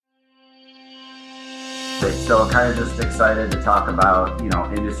agnostic, so kind of just excited to talk about,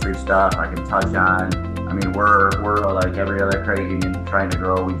 industry stuff I can touch on. I mean, we're like every other credit union trying to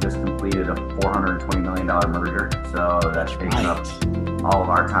grow. We just completed a $420 million merger, so that's taking up all of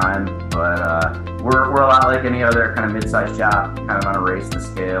our time. But we're a lot like any other kind of mid-sized shop, kind of on a race to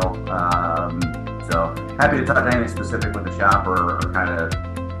scale. So happy to touch anything specific with the shop or kind of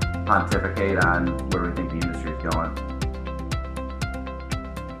pontificate on where we think the industry is going.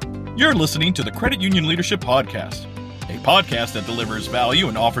 You're listening to the Credit Union Leadership Podcast, a podcast that delivers value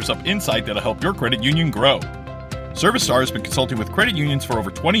and offers up insight that'll help your credit union grow. ServiceStar has been consulting with credit unions for over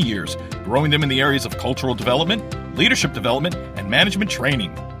 20 years, growing them in the areas of cultural development, leadership development, and management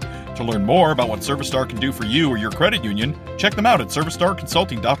training. To learn more about what ServiceStar can do for you or your credit union, check them out at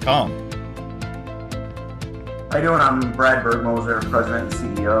servicestarconsulting.com. How you doing? I'm Brad Bergmooser, President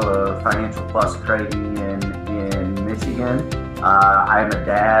and CEO of Financial Plus Credit Union in Michigan. I'm a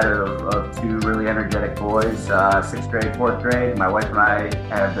dad of two really energetic boys, 6th grade, 4th grade. My wife and I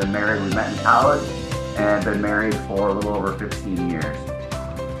have been married. We met in college and been married for a little over 15 years.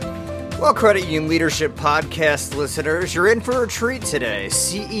 Well, Credit Union Leadership Podcast listeners, you're in for a treat today.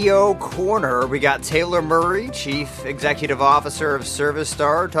 CEO Corner, we got Taylor Murray, Chief Executive Officer of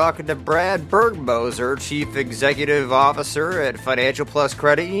ServiceStar, talking to Brad Bergmooser, Chief Executive Officer at Financial Plus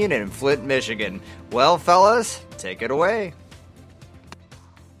Credit Union in Flint, Michigan. Well, fellas, take it away.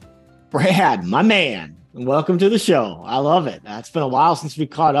 Brad, my man, welcome to the show. I love it. It's been a while since we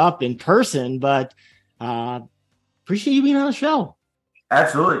caught up in person, but appreciate you being on the show.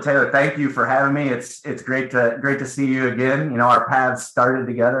 Absolutely, Taylor. Thank you for having me. It's great to see you again. Our paths started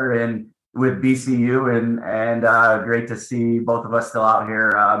together with BCU, and great to see both of us still out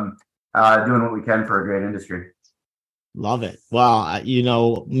here doing what we can for a great industry. Love it. Well,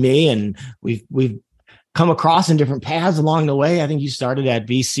 me, and we've come across in different paths along the way. I think you started at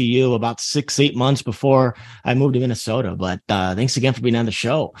BCU about 6-8 months before I moved to Minnesota, but thanks again for being on the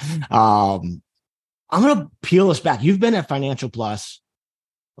show. I'm going to peel us back. You've been at Financial Plus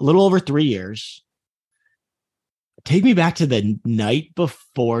a little over 3 years. Take me back to the night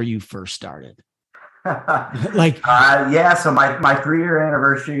before you first started. So my 3-year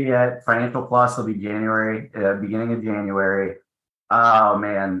anniversary at Financial Plus will be January, beginning of January. Oh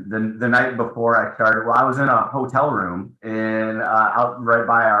man, the night before I started, I was in a hotel room out right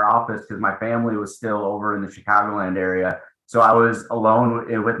by our office because my family was still over in the Chicagoland area. So I was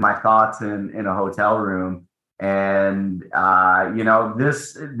alone with my thoughts in a hotel room. And the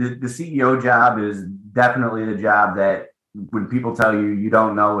CEO job is definitely the job that when people tell you you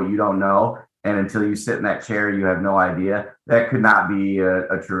don't know what you don't know, and until you sit in that chair, you have no idea, that could not be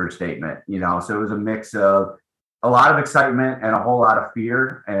a truer statement. So it was a mix of a lot of excitement and a whole lot of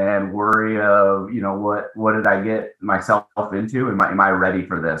fear and worry of, what did I get myself into? Am I ready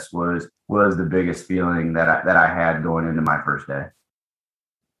for this? Was the biggest feeling that I had going into my first day.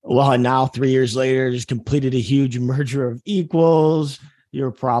 Well, and now 3 years later, just completed a huge merger of equals.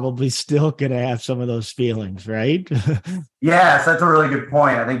 You're probably still going to have some of those feelings, right? Yes, that's a really good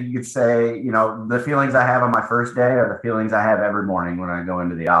point. I think you could say, the feelings I have on my first day are the feelings I have every morning when I go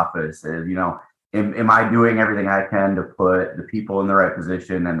into the office. Am I doing everything I can to put the people in the right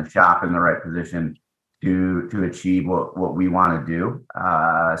position and the shop in the right position to achieve what we want to do?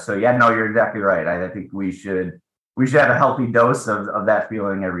 You're exactly right. I think we should have a healthy dose of that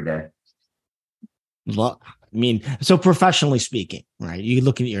feeling every day. Well, so professionally speaking, right? You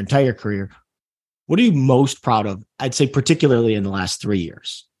looking at your entire career, what are you most proud of? I'd say particularly in the last 3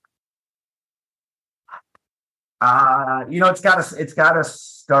 years. It's got to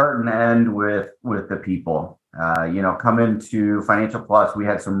start and end with the people. Coming to Financial Plus, we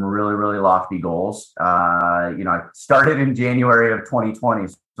had some really, really lofty goals. I started in January of 2020,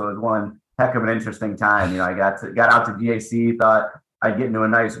 so it was one heck of an interesting time. I got out to GAC, thought I'd get into a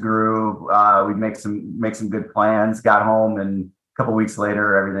nice groove. We'd make some good plans. Got home, and a couple weeks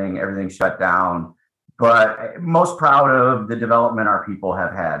later, everything shut down. But most proud of the development our people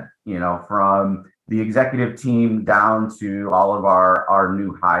have had. From the executive team down to all of our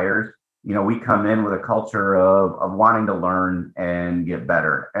new hires. We come in with a culture of wanting to learn and get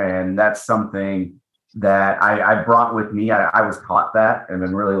better. And that's something that I brought with me. I was taught that and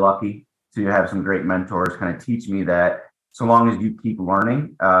been really lucky to have some great mentors kind of teach me that so long as you keep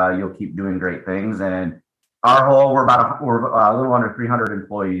learning, you'll keep doing great things. And we're a little under 300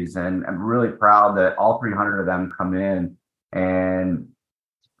 employees, and I'm really proud that all 300 of them come in and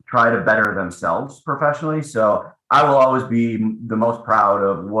try to better themselves professionally. So I will always be the most proud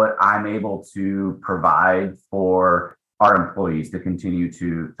of what I'm able to provide for our employees to continue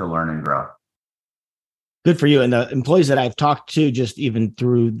to learn and grow. Good for you. And the employees that I've talked to, just even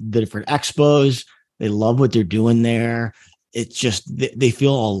through the different expos, They love what they're doing there. It's just, they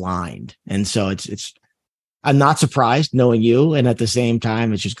feel aligned. And so I'm not surprised knowing you. And at the same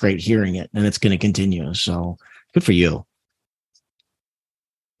time, it's just great hearing it, and it's going to continue. So good for you.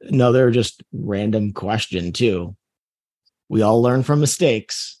 Another just random question too. We all learn from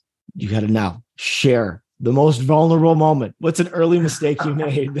mistakes. You got to now share the most vulnerable moment. What's an early mistake you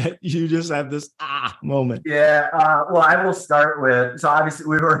made that you just have this moment? Yeah. Well, I will start with, so obviously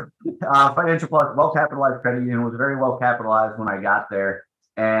we were Financial Plus, well-capitalized credit union, was very well capitalized when I got there.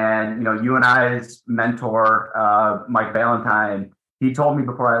 And, you and I's mentor, Mike Valentine, he told me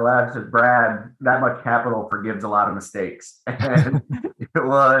before I left, said, Brad, that much capital forgives a lot of mistakes. And it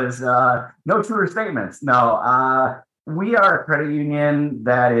was no truer statements. No, we are a credit union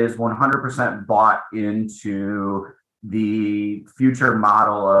that is 100% bought into the future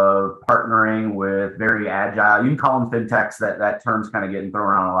model of partnering with very agile, you can call them fintechs, that term's kind of getting thrown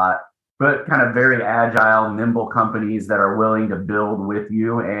around a lot, but kind of very agile, nimble companies that are willing to build with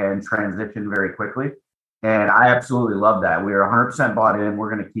you and transition very quickly. And I absolutely love that. We are 100% bought in.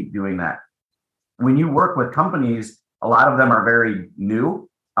 We're going to keep doing that. When you work with companies, a lot of them are very new.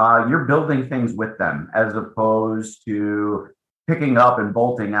 You're building things with them as opposed to picking up and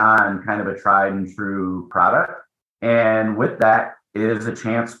bolting on kind of a tried and true product. And with that is a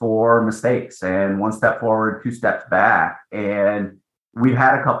chance for mistakes and one step forward, two steps back. And we've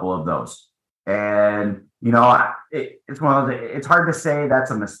had a couple of those. And it's one of the, it's hard to say that's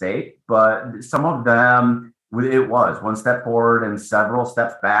a mistake, but some of them, it was one step forward and several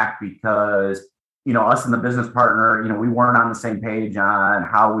steps back because, us and the business partner, we weren't on the same page on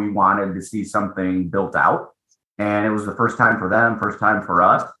how we wanted to see something built out. And it was the first time for them, first time for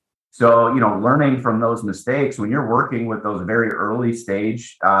us. So, learning from those mistakes when you're working with those very early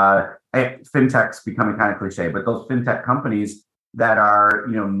stage, fintechs becoming kind of cliche, but those fintech companies that are,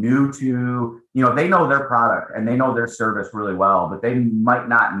 new to, they know their product and they know their service really well, but they might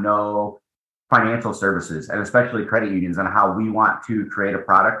not know financial services and especially credit unions and how we want to create a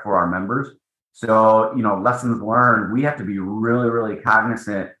product for our members. So, lessons learned, we have to be really, really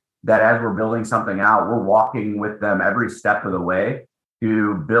cognizant that as we're building something out, we're walking with them every step of the way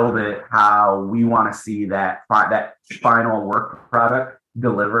to build it how we want to see that final work product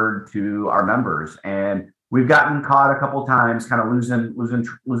delivered to our members. And we've gotten caught a couple of times kind of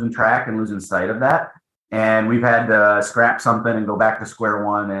losing track and losing sight of that. And we've had to scrap something and go back to square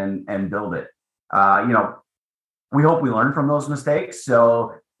one and build it. We hope we learn from those mistakes.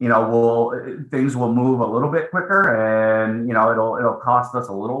 So, things will move a little bit quicker and, it'll cost us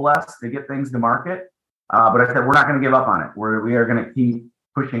a little less to get things to market. But I said, we're not going to give up on it. We are going to keep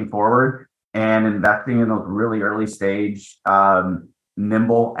pushing forward and investing in those really early stage,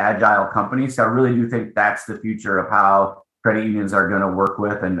 nimble, agile companies. So I really do think that's the future of how credit unions are going to work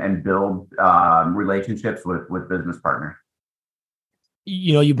with and build relationships with business partners.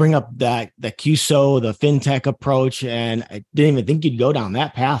 You bring up that QSO, the fintech approach, and I didn't even think you'd go down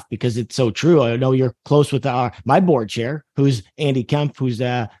that path because it's so true. I know you're close with my board chair, who's Andy Kemp, who's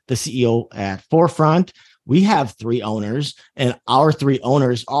the CEO at Forefront. We have 3 owners, and our 3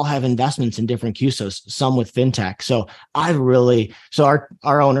 owners all have investments in different QSOs, some with fintech. So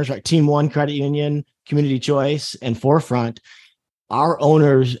our owners, right? Team One Credit Union, Community Choice, and Forefront, our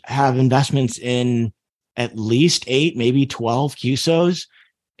owners have investments in at least 8, maybe 12 QSOs.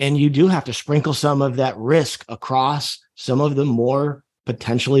 And you do have to sprinkle some of that risk across some of the more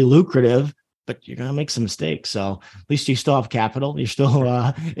potentially lucrative, but you're going to make some mistakes. So at least you still have capital. You're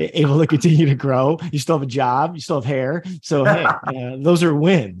still able to continue to grow. You still have a job. You still have hair. So, hey, those are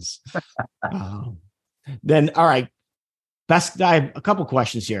wins. Then, all right. I have a couple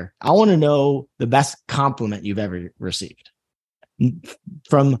questions here. I want to know the best compliment you've ever received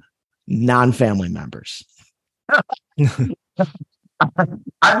from non-family members.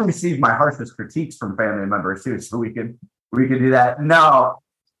 I've received my harshest critiques from family members too, so we could do that. No,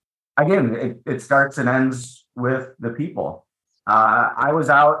 again, it starts and ends with the people. I was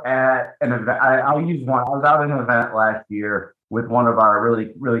out at an event. I'll use one. I was out at an event last year with one of our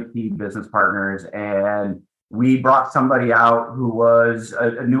really, really key business partners, and we brought somebody out who was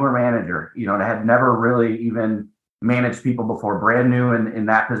a newer manager, and had never really even managed people before, brand new in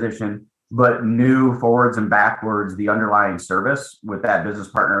that position, but knew forwards and backwards the underlying service with that business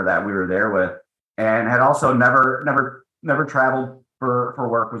partner that we were there with, and had also never traveled for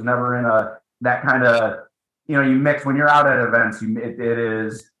work, was never in that kind of, you mix when you're out at events,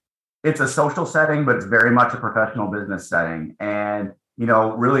 it's a social setting, but it's very much a professional business setting. And,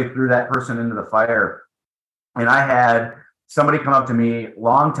 really threw that person into the fire. And I had somebody come up to me,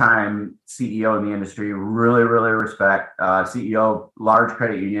 longtime CEO in the industry, really, really respect, CEO, large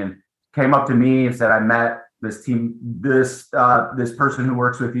credit union, came up to me and said, I met this team, this person who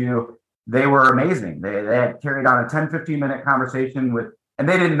works with you. They were amazing. They had carried on a 10, 15-minute conversation with, and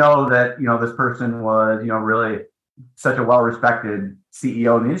they didn't know that, this person was, really such a well-respected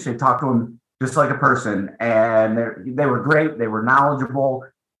CEO in the industry. Talked to him just like a person, and they were great. They were knowledgeable,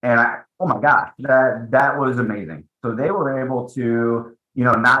 and oh my gosh, that was amazing. So they were able to,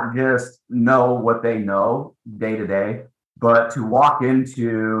 not just know what they know day to day, but to walk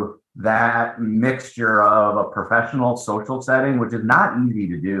into that mixture of a professional social setting, which is not easy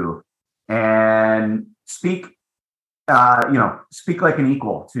to do, and speak like an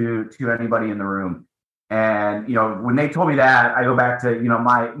equal to anybody in the room. And, when they told me that, I go back to,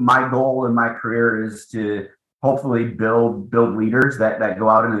 my goal in my career is to hopefully build leaders that go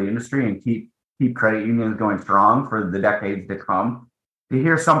out into the industry and keep credit unions going strong for the decades to come. To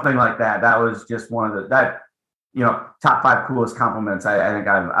hear something like that was just one of the top 5 coolest compliments I think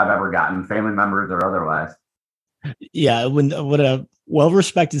I've ever gotten, family members or otherwise. Yeah, when a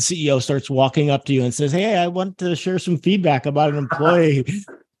well-respected CEO starts walking up to you and says, "Hey, I want to share some feedback about an employee,"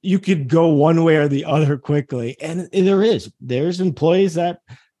 you could go one way or the other quickly. And there's employees that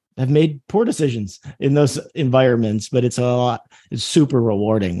have made poor decisions in those environments, but it's super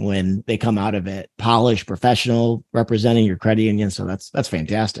rewarding when they come out of it polished, professional, representing your credit union. So that's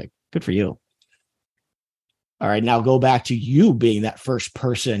fantastic. Good for you. All right, now go back to you being that first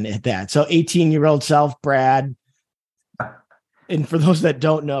person at that. So 18-year-old self, Brad. And for those that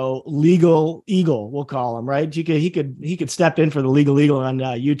don't know, Legal Eagle, we'll call him, right? He could step in for the Legal Eagle on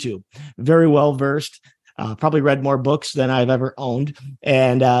YouTube. Very well versed. Probably read more books than I've ever owned.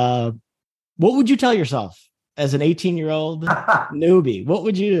 And what would you tell yourself as an 18-year-old newbie? What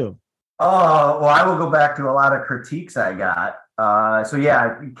would you do? Oh, well, I will go back to a lot of critiques I got. So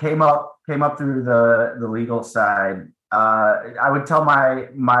yeah, I came up through the legal side. I would tell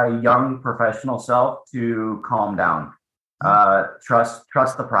my young professional self to calm down.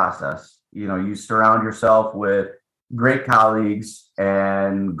 Trust the process. You surround yourself with great colleagues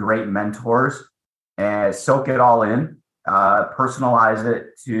and great mentors, and soak it all in. Personalize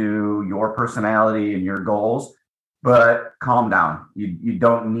it to your personality and your goals, but calm down. You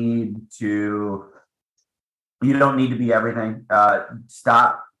don't need to be everything.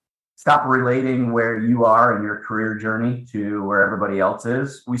 Stop relating where you are in your career journey to where everybody else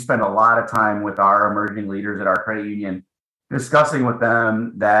is. We spend a lot of time with our emerging leaders at our credit union discussing with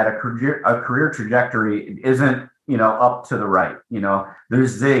them that a career trajectory isn't, up to the right.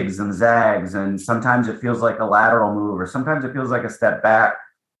 There's zigs and zags, and sometimes it feels like a lateral move, or sometimes it feels like a step back.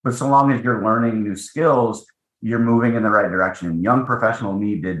 But so long as you're learning new skills, you're moving in the right direction. Young professional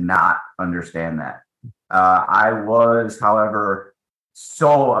me did not understand that. I was, however,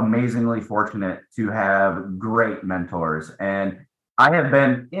 so amazingly fortunate to have great mentors, and I have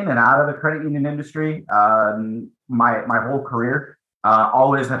been in and out of the credit union industry my whole career.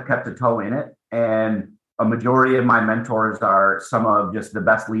 Always have kept a toe in it, and a majority of my mentors are some of just the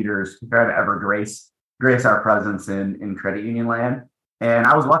best leaders who have ever grace our presence in credit union land. And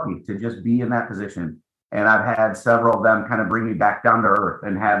I was lucky to just be in that position. And I've had several of them kind of bring me back down to earth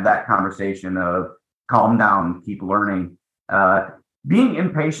and have that conversation of calm down, keep learning. Being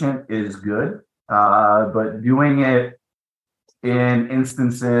impatient is good, but doing it in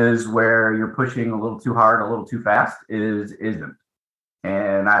instances where you're pushing a little too hard, a little too fast isn't.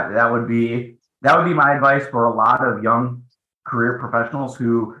 And that would be my advice for a lot of young career professionals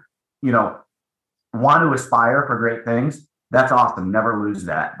who, want to aspire for great things. That's awesome. Never lose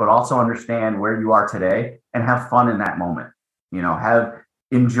that, but also understand where you are today and have fun in that moment.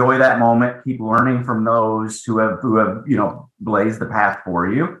 Enjoy that moment. Keep learning from those who have blazed the path for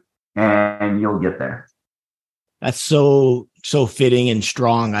you, and you'll get there. That's so fitting and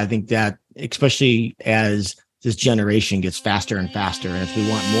strong. I think that especially as this generation gets faster and faster, and if we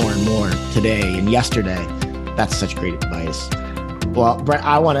want more and more today and yesterday, that's such great advice. Well, Brett,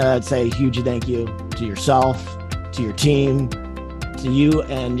 I want to say a huge thank you to yourself, to your team, to you,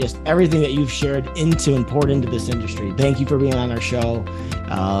 and just everything that you've shared and poured into this industry. Thank you for being on our show.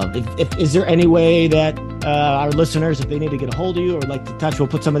 Is there any way that our listeners, if they need to get a hold of you or would like to touch, we'll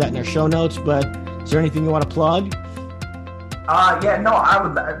put some of that in our show notes, but is there anything you want to plug? I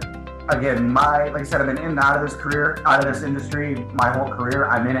would. Again, like I said, I've been in and out of this industry my whole career.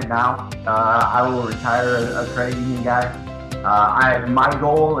 I'm in it now. I will retire a credit union guy. My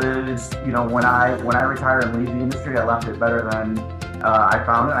goal is, when I retire and leave the industry, I left it better than I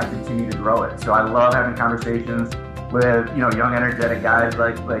found it. I continue to grow it. So I love having conversations with young, energetic guys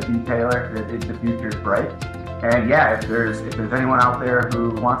like you, Taylor. The future is bright. And yeah, if there's anyone out there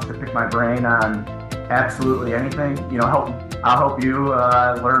who wants to pick my brain on Absolutely. Anything, I'll help you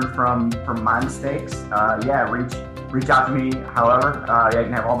learn from my mistakes. Reach out to me. However, you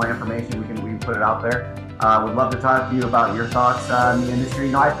can have all my information. We can put it out there. Would love to talk to you about your thoughts on the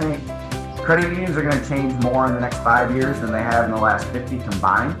industry. I think credit unions are going to change more in the next 5 years than they have in the last 50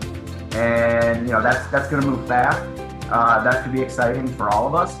 combined. And, that's going to move fast. That could be exciting for all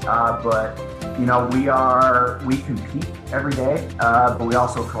of us. But we compete every day, but we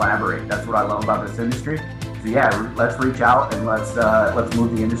also collaborate. That's what I love about this industry. So yeah, let's reach out and let's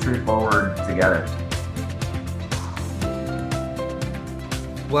move the industry forward together.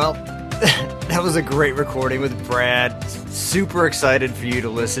 Well, that was a great recording with Brad. Super excited for you to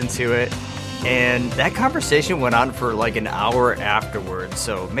listen to it. And that conversation went on for like an hour afterwards.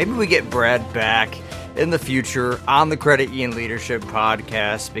 So maybe we get Brad back in the future on the Credit Union Leadership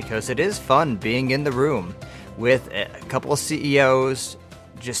Podcast, because it is fun being in the room with a couple of CEOs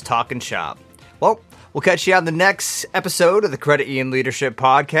just talking shop. Well, we'll catch you on the next episode of the Credit Union Leadership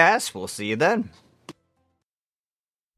Podcast. We'll see you then.